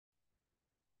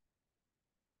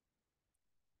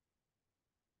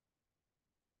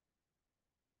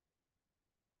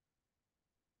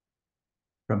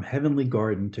From Heavenly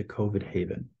Garden to COVID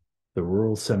Haven, the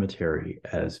rural cemetery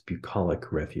as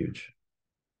Bucolic Refuge.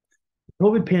 The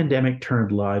COVID pandemic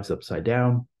turned lives upside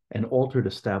down and altered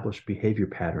established behavior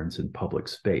patterns in public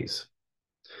space.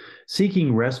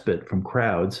 Seeking respite from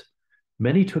crowds,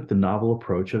 many took the novel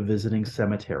approach of visiting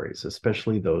cemeteries,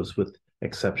 especially those with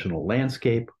exceptional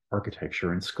landscape,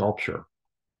 architecture, and sculpture.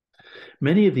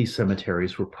 Many of these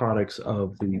cemeteries were products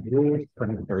of the rural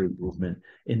cemetery movement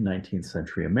in 19th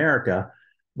century America,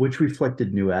 which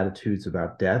reflected new attitudes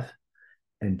about death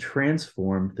and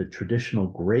transformed the traditional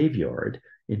graveyard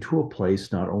into a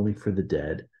place not only for the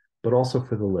dead, but also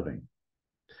for the living.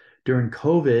 During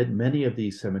COVID, many of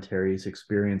these cemeteries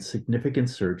experienced significant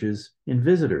surges in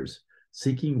visitors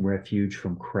seeking refuge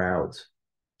from crowds.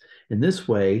 In this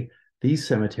way, these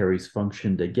cemeteries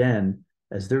functioned again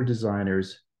as their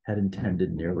designers had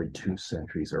intended nearly 2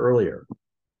 centuries earlier.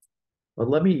 But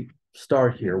let me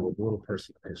start here with a little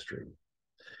personal history.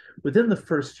 Within the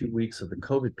first few weeks of the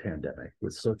COVID pandemic,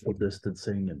 with social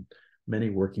distancing and many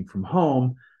working from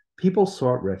home, people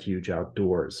sought refuge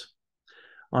outdoors.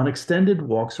 On extended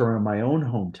walks around my own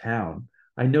hometown,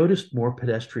 I noticed more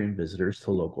pedestrian visitors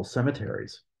to local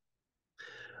cemeteries.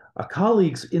 A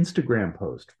colleague's Instagram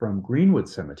post from Greenwood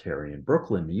Cemetery in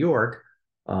Brooklyn, New York,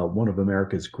 one of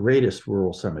America's greatest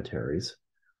rural cemeteries,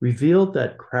 revealed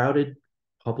that crowded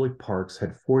public parks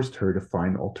had forced her to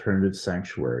find alternative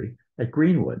sanctuary at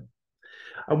Greenwood.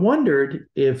 I wondered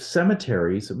if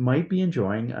cemeteries might be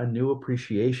enjoying a new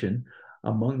appreciation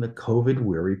among the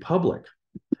COVID-weary public.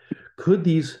 Could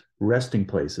these resting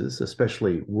places,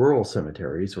 especially rural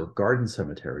cemeteries or garden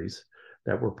cemeteries,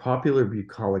 that were popular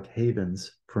bucolic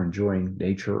havens for enjoying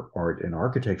nature, art, and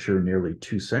architecture nearly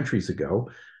 2 centuries ago,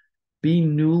 be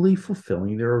newly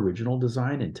fulfilling their original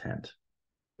design intent?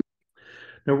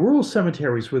 Now, rural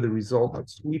cemeteries were the result of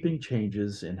sweeping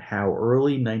changes in how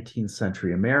early 19th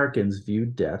century Americans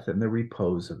viewed death and the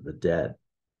repose of the dead.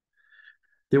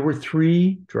 There were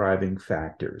 3 driving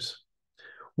factors.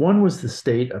 One was the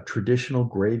state of traditional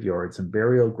graveyards and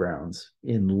burial grounds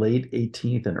in late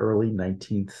 18th and early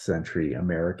 19th century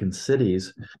American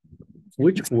cities,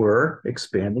 which were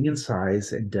expanding in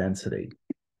size and density.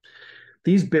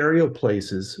 These burial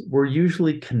places were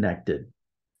usually connected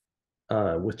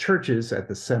with churches at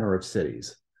the center of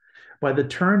cities. By the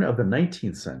turn of the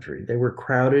 19th century, they were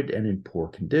crowded and in poor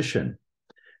condition.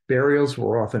 Burials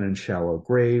were often in shallow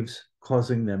graves,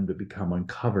 causing them to become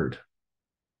uncovered.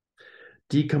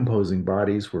 Decomposing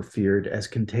bodies were feared as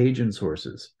contagion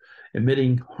sources,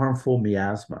 emitting harmful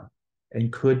miasma,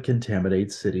 and could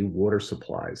contaminate city water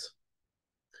supplies.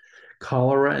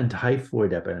 Cholera and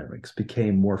typhoid epidemics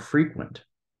became more frequent.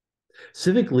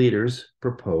 Civic leaders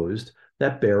proposed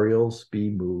that burials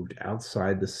be moved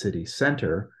outside the city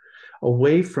center,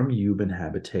 away from human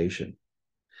habitation.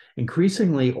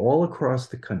 Increasingly, all across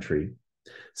the country,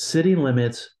 city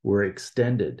limits were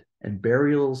extended and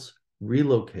burials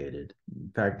relocated.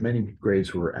 In fact, many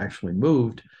graves were actually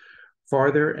moved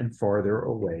farther and farther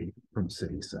away from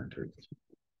city centers.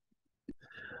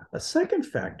 A second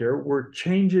factor were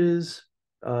changes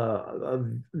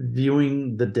of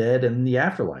viewing the dead and the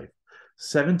afterlife.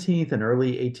 17th and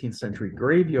early 18th century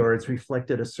graveyards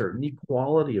reflected a certain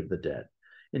equality of the dead,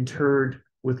 interred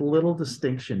with little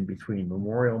distinction between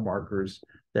memorial markers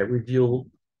that reveal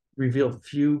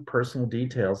few personal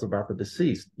details about the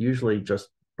deceased, usually just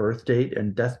birth date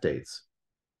and death dates.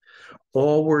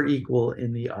 All were equal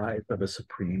in the eyes of a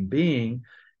supreme being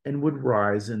and would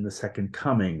rise in the second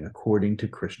coming, according to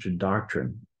Christian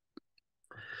doctrine.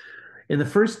 In the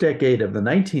first decade of the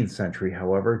 19th century,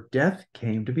 however, death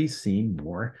came to be seen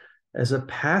more as a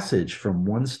passage from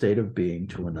one state of being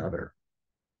to another.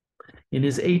 In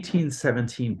his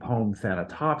 1817 poem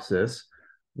Thanatopsis,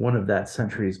 one of that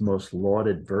century's most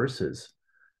lauded verses,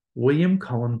 William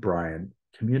Cullen Bryant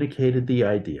communicated the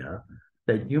idea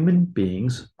that human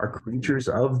beings are creatures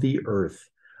of the earth,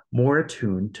 more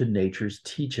attuned to nature's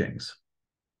teachings.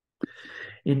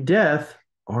 In death,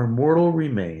 our mortal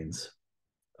remains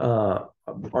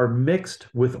are mixed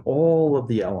with all of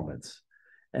the elements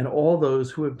and all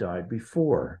those who have died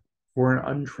before for an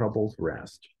untroubled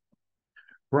rest.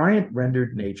 Bryant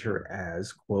rendered nature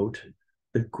as, quote,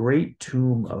 the great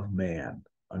tomb of man,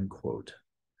 unquote.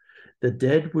 The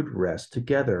dead would rest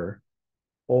together,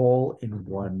 all in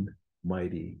one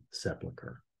mighty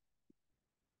sepulcher.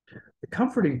 The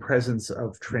comforting presence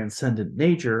of transcendent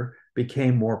nature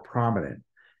became more prominent,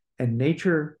 and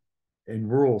nature in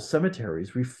rural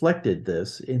cemeteries reflected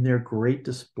this in their great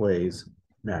displays of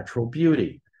natural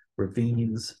beauty,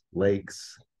 ravines,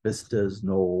 lakes, vistas,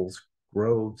 knolls,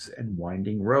 groves, and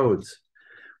winding roads,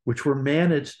 which were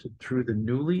managed through the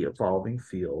newly evolving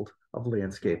field of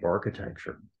landscape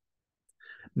architecture.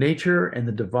 Nature and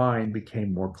the divine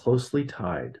became more closely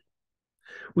tied.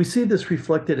 We see this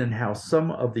reflected in how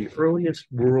some of the earliest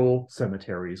rural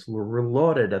cemeteries were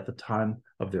lauded at the time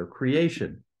of their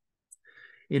creation.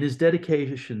 In his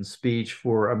dedication speech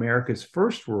for America's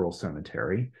first rural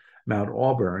cemetery, Mount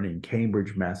Auburn in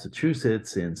Cambridge,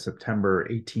 Massachusetts, in September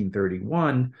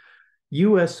 1831,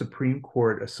 U.S. Supreme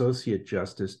Court Associate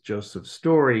Justice Joseph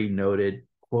Story noted,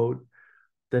 quote,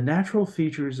 "The natural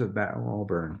features of Mount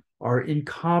Auburn are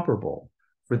incomparable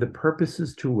for the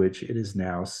purposes to which it is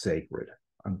now sacred,"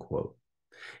 unquote.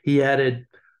 He added,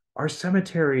 "Our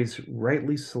cemeteries,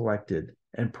 rightly selected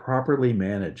and properly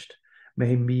managed,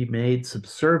 may be made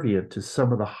subservient to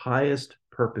some of the highest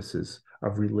purposes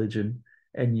of religion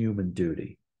and human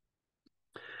duty."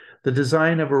 The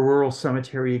design of a rural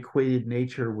cemetery equated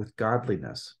nature with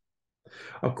godliness.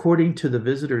 According to the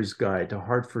Visitor's Guide to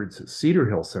Hartford's Cedar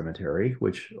Hill Cemetery,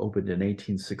 which opened in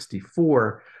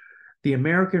 1864, the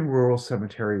American rural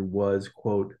cemetery was,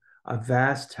 quote, "a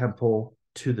vast temple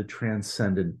to the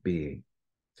transcendent being,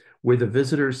 where the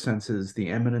visitor senses the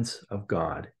eminence of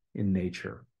God in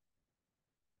nature."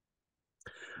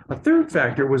 A third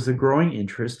factor was the growing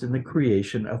interest in the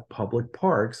creation of public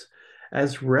parks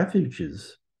as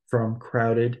refuges from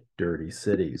crowded, dirty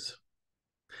cities.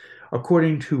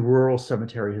 According to rural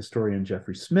cemetery historian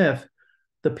Jeffrey Smith,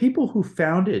 the people who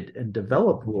founded and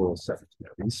developed rural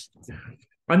cemeteries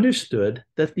understood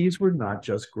that these were not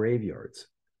just graveyards.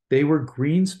 They were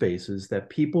green spaces that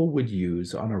people would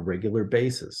use on a regular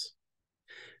basis.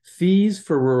 Fees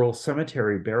for rural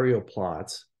cemetery burial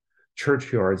plots,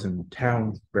 churchyards and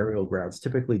town burial grounds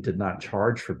typically did not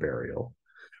charge for burial,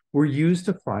 were used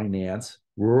to finance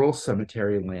rural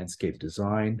cemetery landscape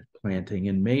design, planting,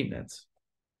 and maintenance.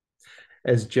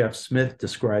 As Jeff Smith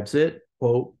describes it,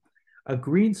 quote, "A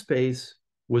green space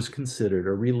was considered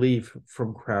a relief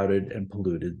from crowded and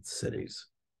polluted cities."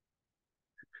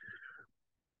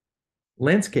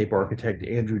 Landscape architect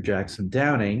Andrew Jackson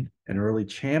Downing, an early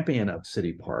champion of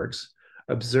city parks,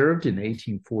 observed in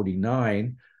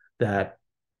 1849 that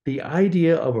the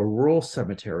idea of a rural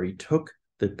cemetery took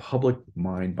the public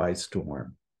mind by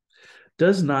storm.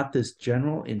 Does not this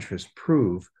general interest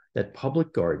prove that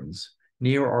public gardens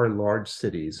near our large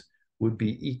cities would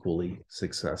be equally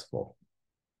successful?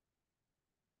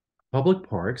 Public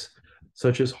parks,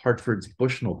 such as Hartford's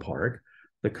Bushnell Park,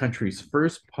 the country's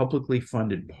first publicly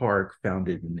funded park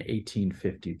founded in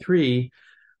 1853,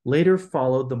 later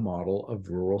followed the model of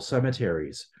rural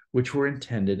cemeteries, which were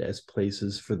intended as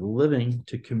places for the living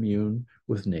to commune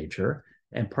with nature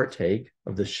and partake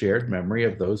of the shared memory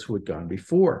of those who had gone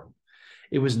before.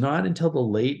 It was not until the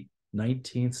late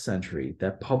 19th century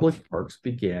that public parks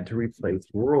began to replace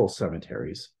rural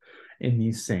cemeteries in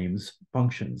these same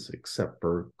functions, except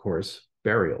for, of course,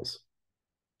 burials.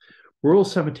 Rural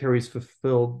cemeteries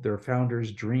fulfilled their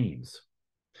founders' dreams.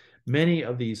 Many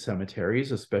of these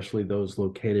cemeteries, especially those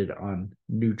located on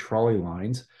new trolley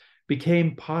lines,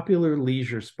 became popular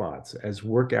leisure spots as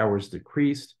work hours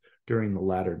decreased during the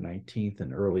latter 19th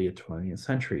and early 20th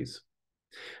centuries.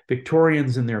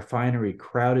 Victorians in their finery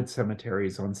crowded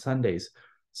cemeteries on Sundays,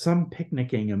 some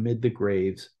picnicking amid the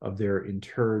graves of their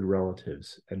interred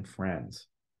relatives and friends.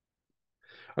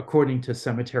 According to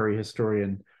cemetery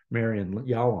historian Marion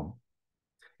Yalom,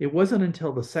 it wasn't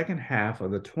until the second half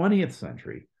of the 20th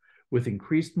century, with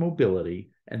increased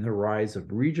mobility and the rise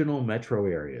of regional metro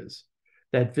areas,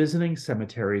 that visiting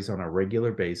cemeteries on a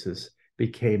regular basis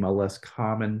became a less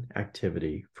common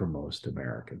activity for most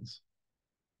Americans.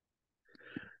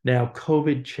 Now,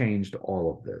 COVID changed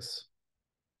all of this.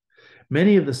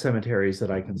 Many of the cemeteries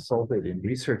that I consulted in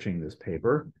researching this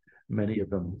paper, many of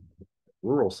them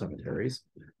rural cemeteries,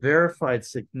 verified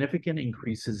significant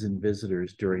increases in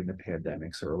visitors during the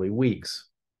pandemic's early weeks.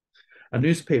 A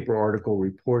newspaper article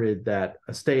reported that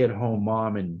a stay-at-home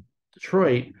mom in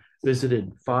Detroit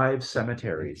visited 5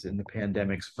 cemeteries in the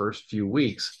pandemic's first few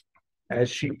weeks, as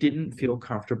she didn't feel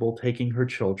comfortable taking her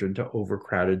children to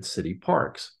overcrowded city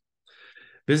parks.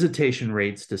 Visitation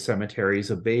rates to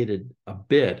cemeteries abated a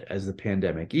bit as the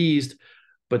pandemic eased,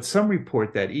 but some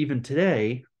report that even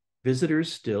today,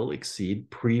 visitors still exceed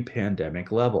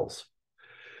pre-pandemic levels.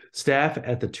 Staff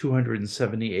at the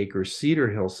 270-acre Cedar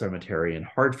Hill Cemetery in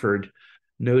Hartford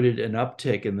noted an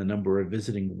uptick in the number of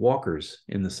visiting walkers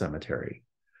in the cemetery.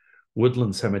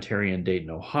 Woodland Cemetery in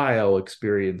Dayton, Ohio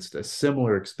experienced a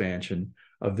similar expansion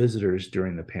of visitors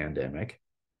during the pandemic,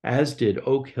 as did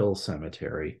Oak Hill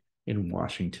Cemetery in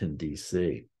Washington,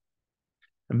 D.C.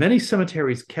 And many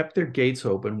cemeteries kept their gates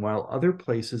open while other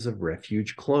places of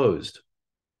refuge closed.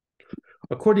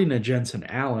 According to Jensen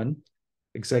Allen,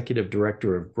 executive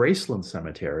director of Graceland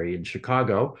Cemetery in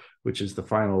Chicago, which is the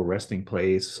final resting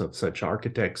place of such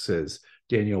architects as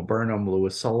Daniel Burnham,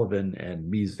 Louis Sullivan,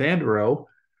 and Mies van der Rohe.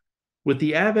 With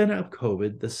the advent of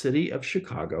COVID, the city of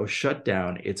Chicago shut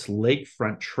down its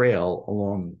lakefront trail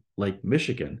along Lake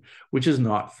Michigan, which is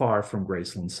not far from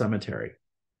Graceland Cemetery,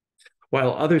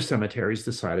 while other cemeteries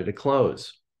decided to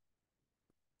close.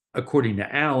 According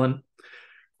to Allen,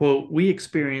 quote, "We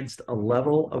experienced a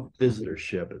level of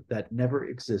visitorship that never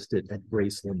existed at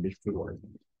Graceland before.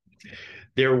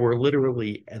 There were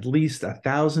literally at least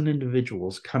 1,000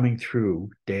 individuals coming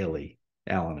through daily,"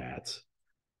 Allen adds.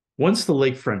 Once the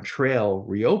Lakefront Trail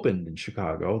reopened in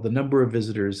Chicago, the number of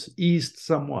visitors eased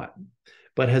somewhat,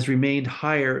 but has remained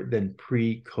higher than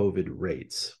pre-COVID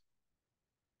rates.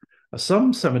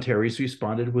 Some cemeteries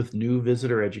responded with new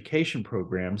visitor education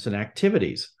programs and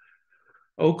activities.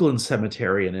 Oakland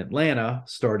Cemetery in Atlanta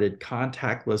started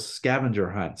contactless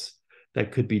scavenger hunts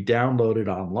that could be downloaded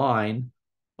online,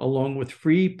 along with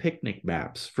free picnic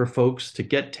maps for folks to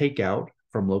get takeout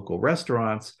from local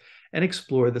restaurants and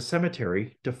explore the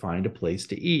cemetery to find a place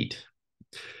to eat.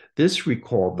 This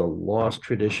recalled the lost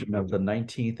tradition of the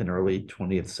 19th and early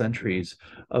 20th centuries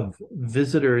of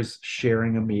visitors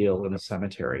sharing a meal in a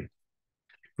cemetery.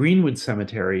 Greenwood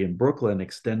Cemetery in Brooklyn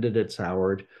extended its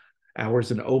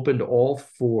hours and opened all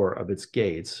 4 of its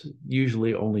gates.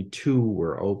 Usually only 2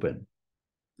 were open.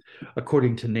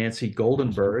 According to Nancy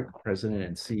Goldenberg, president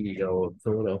and CEO of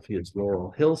Philadelphia's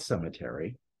Laurel Hill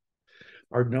Cemetery,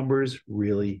 our numbers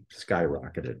really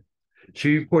skyrocketed.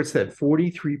 She reports that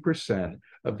 43%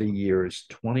 of the year's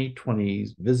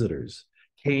 2020 visitors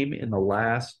came in the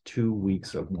last 2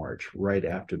 weeks of March, right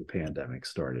after the pandemic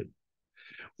started.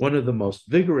 One of the most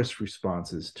vigorous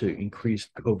responses to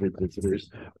increased COVID visitors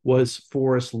was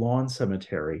Forest Lawn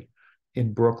Cemetery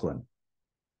in Brooklyn,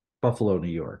 Buffalo, New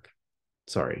York.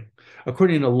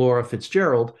 According to Laura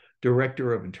Fitzgerald,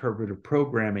 director of interpretive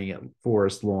programming at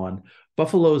Forest Lawn,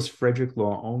 Buffalo's Frederick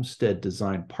Law Olmsted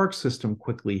designed park system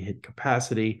quickly hit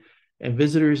capacity, and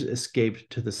visitors escaped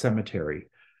to the cemetery,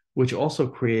 which also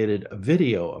created a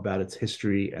video about its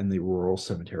history and the rural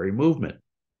cemetery movement.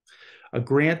 A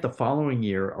grant the following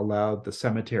year allowed the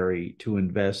cemetery to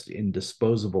invest in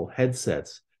disposable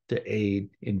headsets to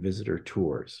aid in visitor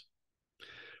tours.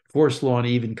 Forest Lawn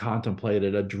even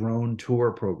contemplated a drone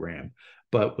tour program,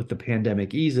 but with the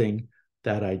pandemic easing,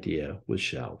 that idea was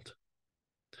shelved.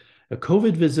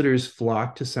 COVID visitors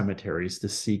flocked to cemeteries to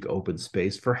seek open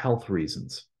space for health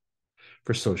reasons,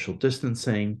 for social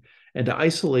distancing, and to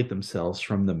isolate themselves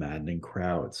from the maddening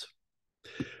crowds.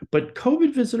 But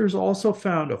COVID visitors also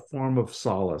found a form of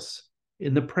solace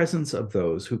in the presence of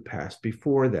those who passed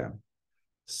before them,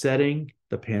 setting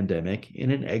the pandemic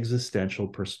in an existential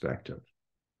perspective.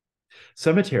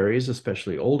 Cemeteries,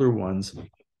 especially older ones,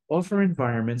 offer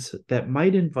environments that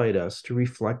might invite us to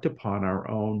reflect upon our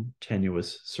own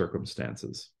tenuous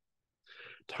circumstances.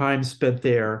 Time spent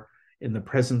there in the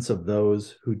presence of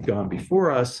those who'd gone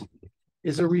before us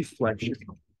is a reflection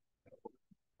of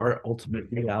our ultimate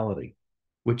reality,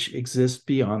 which exists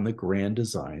beyond the grand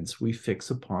designs we fix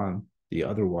upon the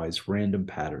otherwise random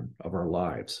pattern of our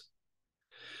lives.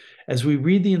 As we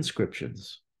read the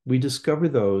inscriptions, we discover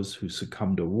those who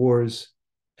succumbed to wars,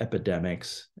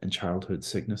 epidemics, and childhood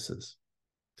sicknesses.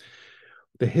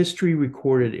 The history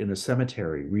recorded in a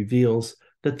cemetery reveals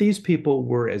that these people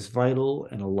were as vital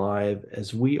and alive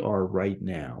as we are right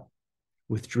now,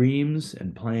 with dreams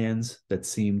and plans that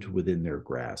seemed within their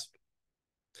grasp.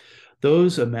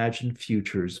 Those imagined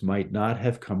futures might not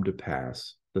have come to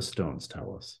pass, the stones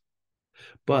tell us.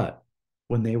 But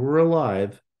when they were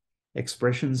alive,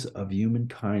 expressions of human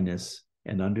kindness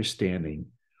and understanding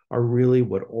are really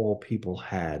what all people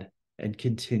had and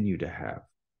continue to have.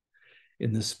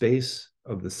 In the space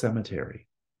of the cemetery,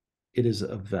 it is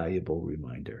a valuable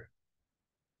reminder.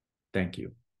 Thank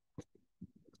you.